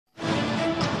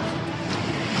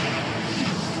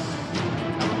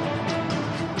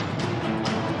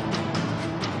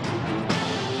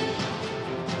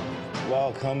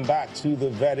Welcome back to the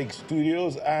Verdict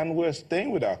Studios, and we're staying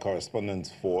with our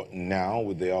correspondents for now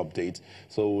with the updates.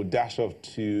 So we'll dash off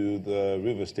to the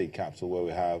River State capital where we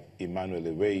have Emmanuel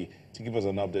Ewei to give us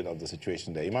an update of the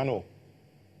situation there. Emmanuel.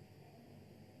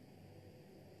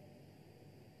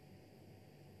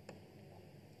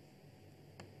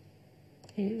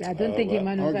 I don't think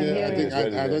Emmanuel can hear us.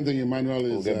 I don't think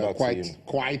Emmanuel is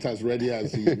quite as ready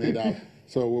as he made out.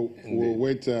 So we'll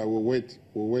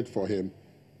wait for him.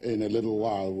 In a little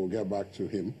while, we'll get back to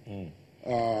him.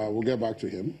 We'll get back to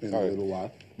him in a little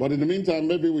while. But in the meantime,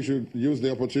 maybe we should use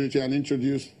the opportunity and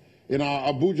introduce, in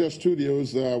our Abuja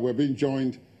studios, we're being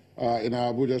joined in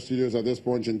our Abuja studios at this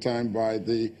point in time by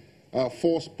the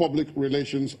Force Public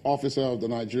Relations Officer of the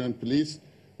Nigerian Police,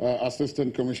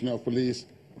 Assistant Commissioner of Police,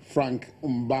 Frank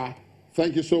Mba.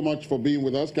 Thank you so much for being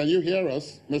with us. Can you hear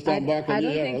us, Mr. Mba? I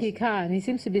don't think he can. He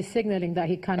seems to be signaling that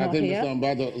he cannot hear. I think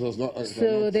Mr. Mba does not.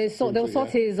 So they'll sort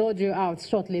his audio out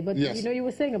shortly. But yes. You know, you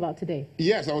were saying about today.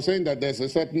 Yes, I was saying that there's a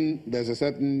certain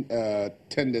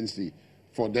tendency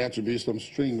for there to be some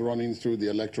string running through the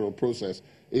electoral process.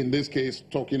 In this case,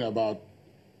 talking about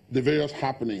the various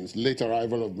happenings, late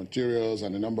arrival of materials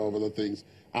and a number of other things,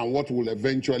 and what will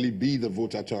eventually be the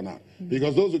voter turnout.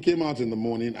 Because those who came out in the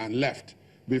morning and left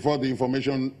before the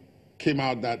information came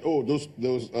out that, oh, those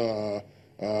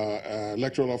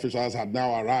electoral officers had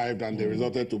now arrived and they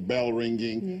resorted to bell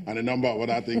ringing and a number of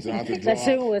other things. And had to draw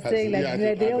was saying,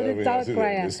 like, the only town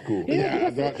crier.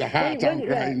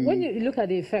 When you look at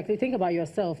the effect, you think about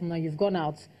yourself. You know, you've gone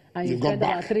out and you've spent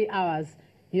about 3 hours.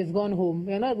 You've gone home.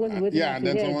 You're not going to wait. Yeah, and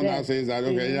then someone now says that,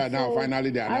 okay, yeah, now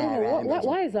finally they are now around.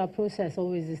 Why is our process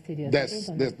always this tedious?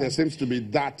 There seems to be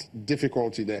that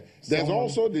difficulty there. There's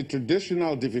also the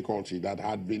traditional difficulty that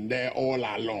had been there all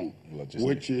along,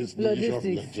 which is the issue of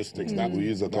logistics. That we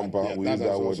use a compound, we use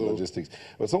that word logistics.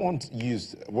 But someone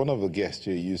used, one of the guests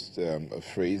here used a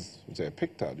phrase, which I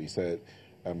picked out. He said,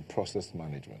 process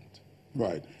management.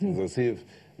 Right. As if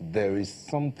there is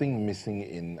something missing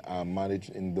in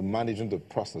the management of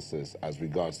processes as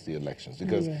regards to the elections,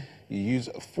 because you use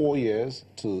 4 years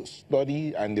to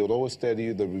study, and they would always tell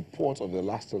you the report of the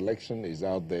last election is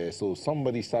out there. So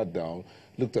somebody sat down,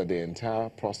 looked at the entire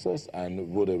process,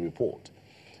 and wrote a report.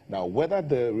 Now, whether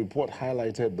the report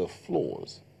highlighted the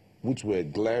flaws, which were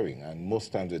glaring, and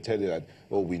most times they tell you that,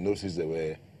 oh, we noticed there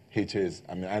were hitches.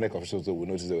 I mean, INEC officials will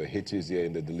notice there were hitches here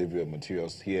in the delivery of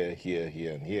materials here, here,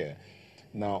 here, and here.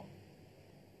 Now,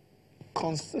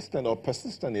 consistent or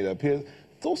persistent, it appears,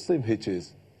 those same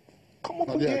hitches come up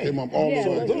again.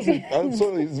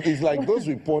 So it's like those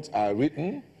reports are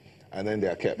written and then they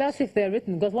are kept. That's if they're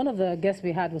written, because one of the guests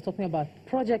we had was talking about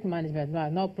project management,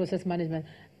 right, not process management.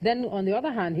 Then, on the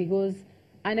other hand, he goes,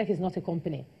 INEC is not a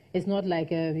company. It's not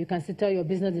like you can tell your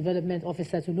business development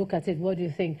officer to look at it. What do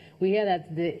you think? We hear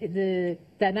that the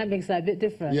dynamics are a bit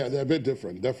different. Yeah, they're a bit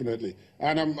different, definitely.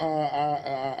 And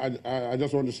I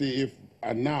just want to see if,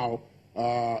 and now,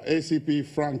 ACP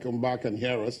Frank Mba can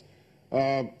hear us.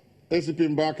 ACP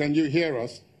Mba, can you hear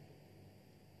us?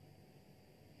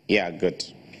 Yeah, good.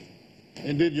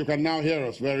 Indeed, you can now hear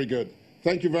us. Very good.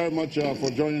 Thank you very much for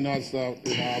joining us in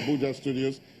our Abuja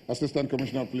studios. Assistant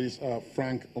Commissioner of Police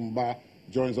Frank Mba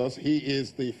joins us. He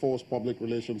is the Force Public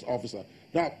Relations Officer.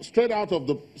 Now, straight out of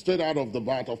the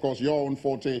bat, of course, your own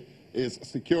forte is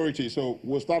security. So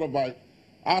we'll start off by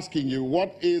asking you,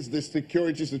 what is the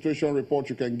security situation report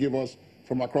you can give us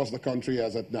from across the country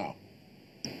as of now?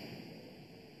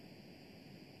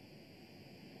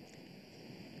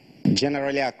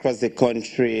 Generally across the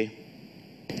country,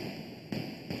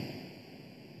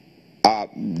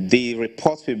 the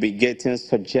reports we'll be getting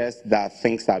suggest that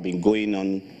things have been going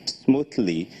on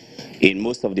smoothly in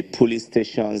most of the police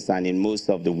stations and in most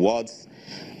of the wards,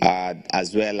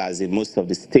 as well as in most of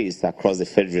the states across the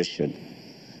Federation.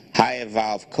 However,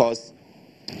 of course,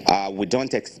 we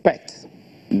don't expect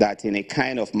that in a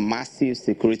kind of massive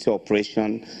security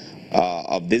operation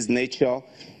of this nature,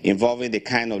 involving the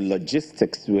kind of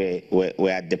logistics we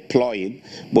are deploying,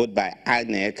 both by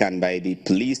INEC and by the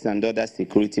police and other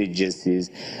security agencies,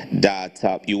 that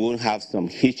you won't have some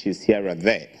hitches here and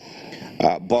there.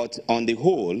 But on the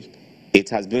whole, it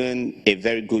has been a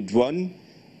very good run,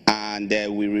 and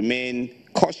we remain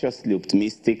cautiously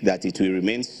optimistic that it will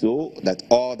remain so, that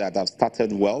all that have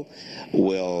started well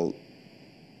will,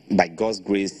 by God's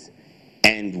grace,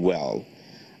 end well.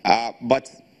 But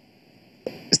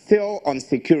still on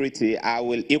security, I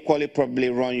will equally probably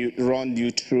run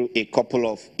you through a couple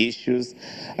of issues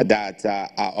that are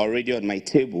already on my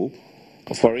table.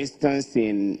 For instance,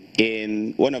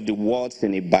 in one of the wards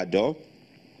in Ibadan,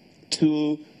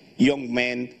 2 young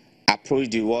men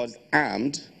approached the wards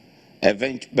armed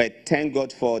But thank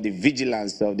God for the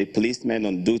vigilance of the policemen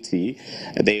on duty.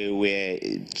 They were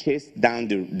chased down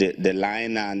the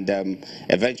line, and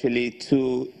eventually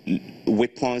 2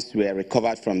 weapons were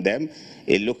recovered from them,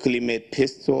 a locally made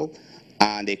pistol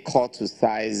and a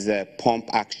cut-to-size pump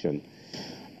action.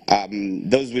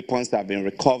 Those weapons have been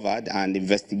recovered, and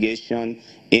investigation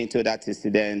into that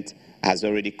incident has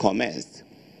already commenced.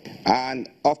 And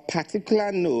of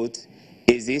particular note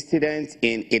is the incident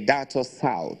in Idato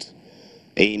South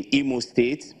in Imo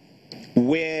State,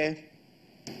 where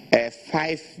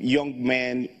 5 young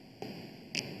men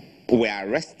were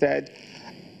arrested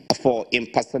for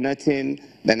impersonating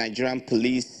the Nigerian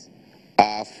police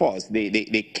force.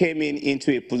 They came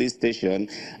into a police station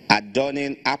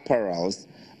adorning apparels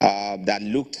that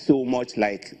looked so much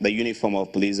like the uniform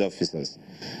of police officers.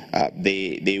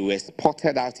 They were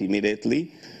spotted out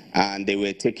immediately, and they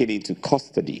were taken into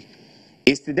custody.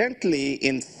 Incidentally,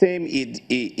 in same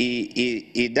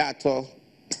Idato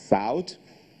South,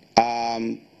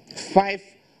 5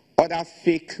 other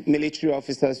fake military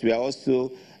officers were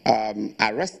also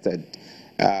arrested.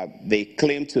 They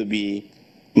claim to be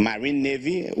Marine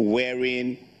Navy,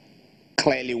 wearing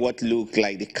clearly what looked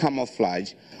like the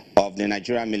camouflage of the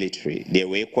Nigerian military. They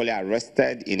were equally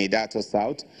arrested in Idato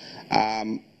South.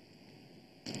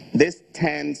 These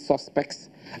 10 suspects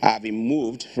have been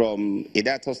moved from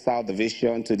Idato South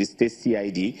Division to the State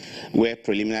CID, where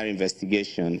preliminary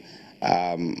investigation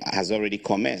has already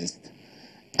commenced.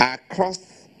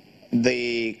 Across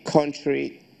the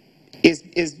country, it's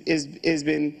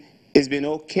been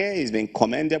okay, it's been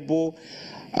commendable,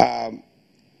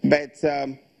 but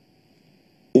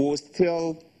we're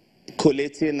still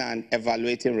collating and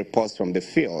evaluating reports from the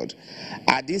field.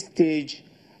 At this stage,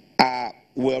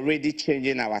 we're already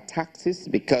changing our tactics,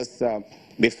 because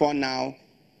before now,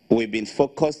 we've been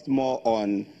focused more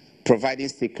on providing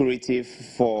security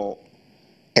for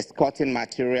escorting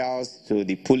materials to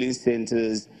the polling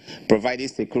centers, providing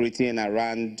security in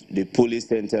around the polling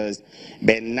centers,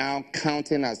 but now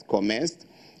counting has commenced.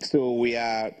 So we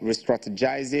are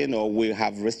re-strategizing, or we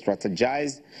have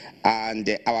re-strategized,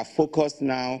 and our focus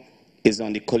now is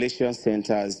on the collation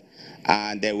centers,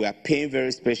 and we are paying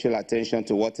very special attention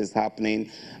to what is happening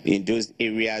in those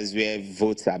areas where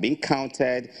votes are being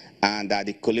counted, and at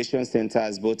the collation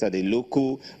centers, both at the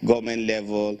local government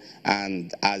level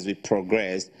and as we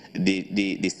progress,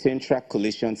 the central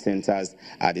collation centers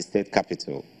at the state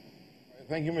capital.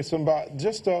 Thank you, Mr. Mba.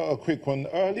 Just a quick one.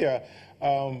 Earlier,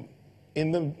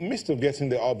 in the midst of getting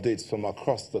the updates from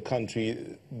across the country,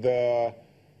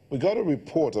 we got a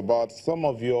report about some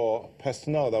of your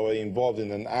personnel that were involved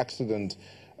in an accident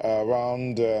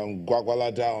around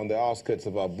Gwagwalada on the outskirts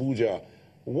of Abuja.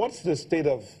 What's the state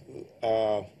of,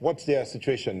 what's their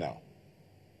situation now?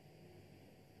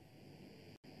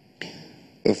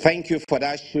 Thank you for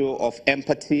that show of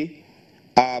empathy.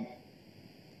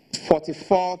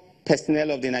 44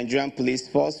 personnel of the Nigerian police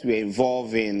force were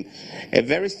involved in a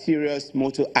very serious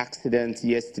motor accident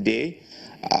yesterday.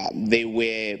 They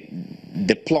were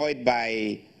deployed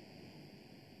by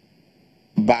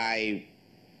the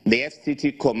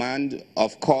FCT command,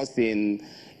 of course, in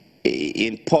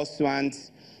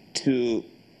pursuant to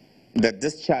the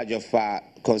discharge of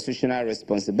constitutional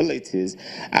responsibilities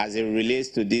as it relates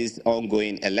to this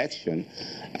ongoing election.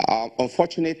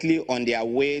 Unfortunately, on their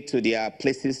way to their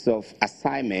places of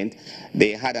assignment,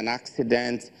 they had an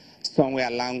accident somewhere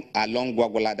along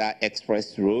Gwagwalada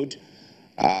Express Road.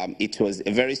 It was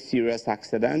a very serious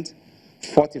accident.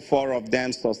 44 of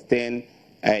them sustained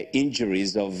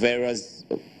injuries of various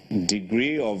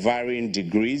degree or varying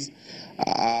degrees.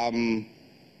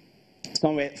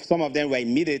 Some of them were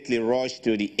immediately rushed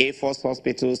to the Air Force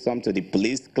Hospital, some to the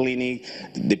police clinic,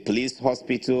 the police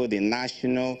hospital, the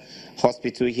national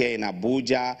hospital here in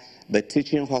Abuja, the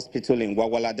teaching hospital in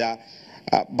Gwagwalada.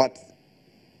 But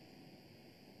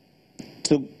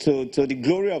to the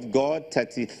glory of God,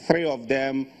 33 of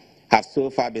them have so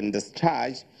far been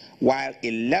discharged, while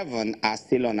 11 are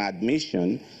still on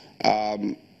admission.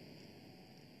 5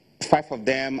 of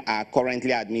them are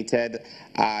currently admitted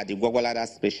at the Gwagwalada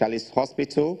Specialist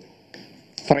Hospital.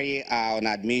 3 are on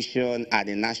admission at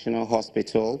the National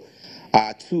Hospital.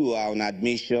 2 are on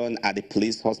admission at the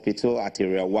Police Hospital at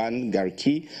Area 1,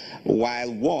 Garki,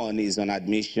 while 1 is on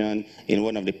admission in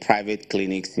one of the private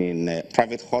clinics in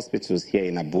private hospitals here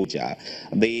in Abuja.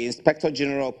 The Inspector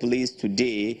General of Police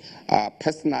today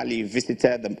personally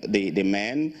visited the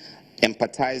men,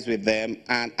 empathize with them,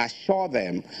 and assure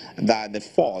them that the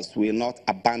force will not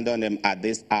abandon them at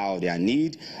this hour of their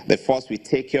need. The force will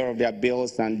take care of their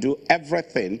bills and do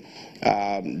everything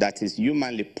that is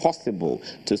humanly possible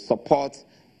to support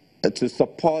to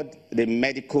support the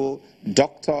medical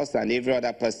doctors and every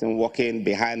other person working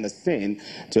behind the scene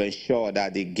to ensure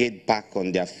that they get back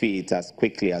on their feet as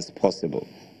quickly as possible.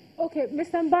 Okay,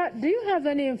 Mr. Mba, do you have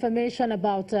any information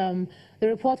about the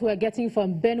report we're getting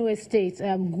from Benue State,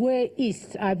 Gwe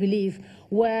East, I believe,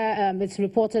 where it's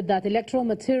reported that electoral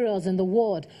materials in the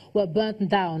ward were burnt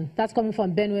down? That's coming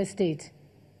from Benue State.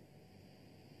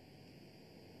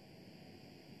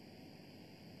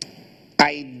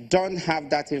 I don't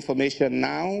have that information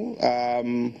now.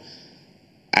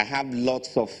 I have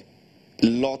lots of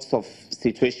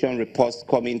situation reports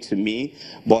coming to me,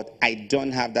 but I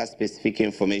don't have that specific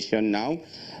information now.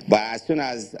 But as soon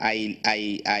as I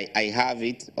have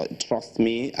it, trust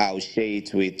me, I'll share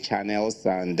it with channels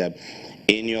and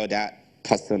any other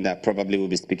person that probably will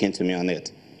be speaking to me on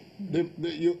it.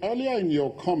 Earlier in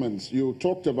your comments, you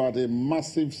talked about a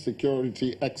massive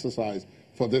security exercise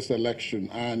for this election.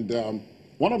 And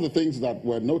one of the things that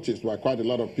were noticed by quite a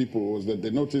lot of people was that they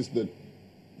noticed that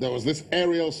there was this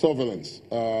aerial surveillance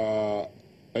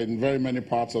in very many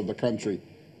parts of the country.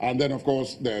 And then, of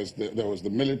course, there was the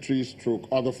military stroke,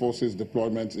 other forces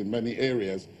deployments in many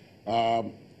areas.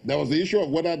 There was the issue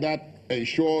of whether that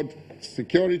ensured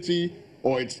security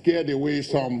or it scared away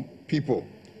some people.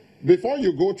 Before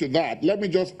you go to that, let me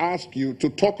just ask you to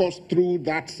talk us through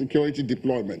that security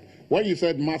deployment. When you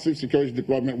said massive security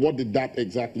deployment, what did that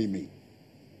exactly mean?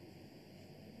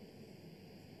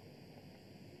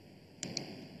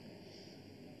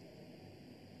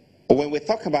 When we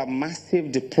talk about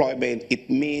massive deployment, it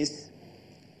means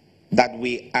that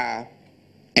we are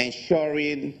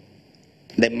ensuring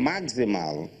the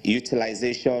maximal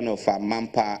utilization of our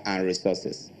manpower and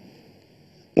resources.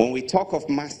 When we talk of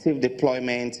massive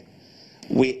deployment,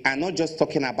 we are not just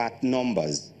talking about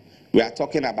numbers. We are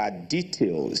talking about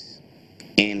details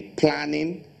in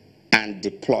planning and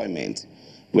deployment.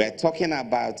 We are talking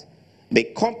about the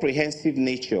comprehensive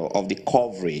nature of the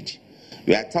coverage.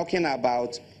 We are talking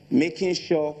about making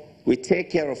sure we take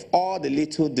care of all the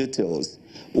little details.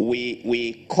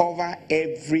 We cover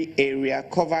every area,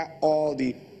 cover all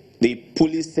the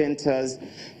police centers,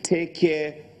 take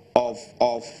care of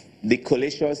the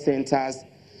collation centers,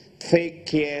 take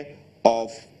care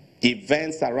of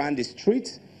events around the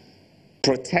street,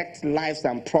 protect lives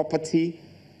and property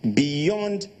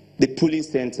beyond the police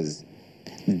centers.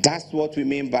 That's what we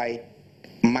mean by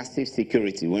massive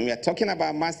security. When we are talking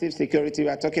about massive security, we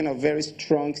are talking of very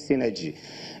strong synergy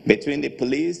between the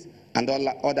police and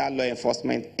other law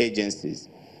enforcement agencies.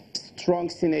 Strong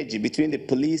synergy between the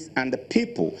police and the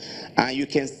people. And you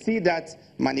can see that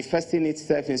manifesting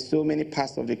itself in so many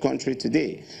parts of the country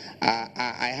today.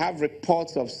 I have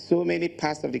reports of so many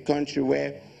parts of the country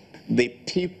where the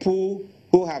people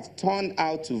who have turned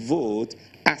out to vote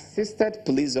assisted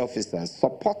police officers,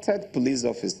 supported police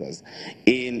officers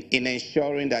in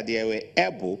ensuring that they were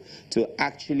able to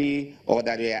actually, or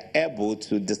that they are able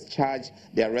to discharge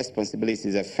their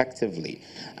responsibilities effectively.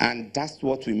 And that's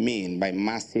what we mean by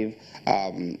massive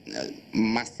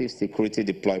security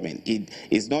deployment. It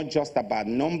is not just about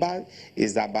number,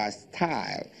 it's about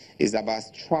style, it's about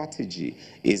strategy,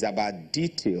 it's about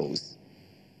details.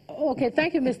 Okay,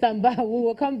 thank you, Mr. Mba. We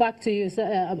will come back to you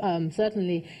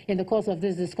certainly in the course of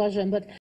this discussion. But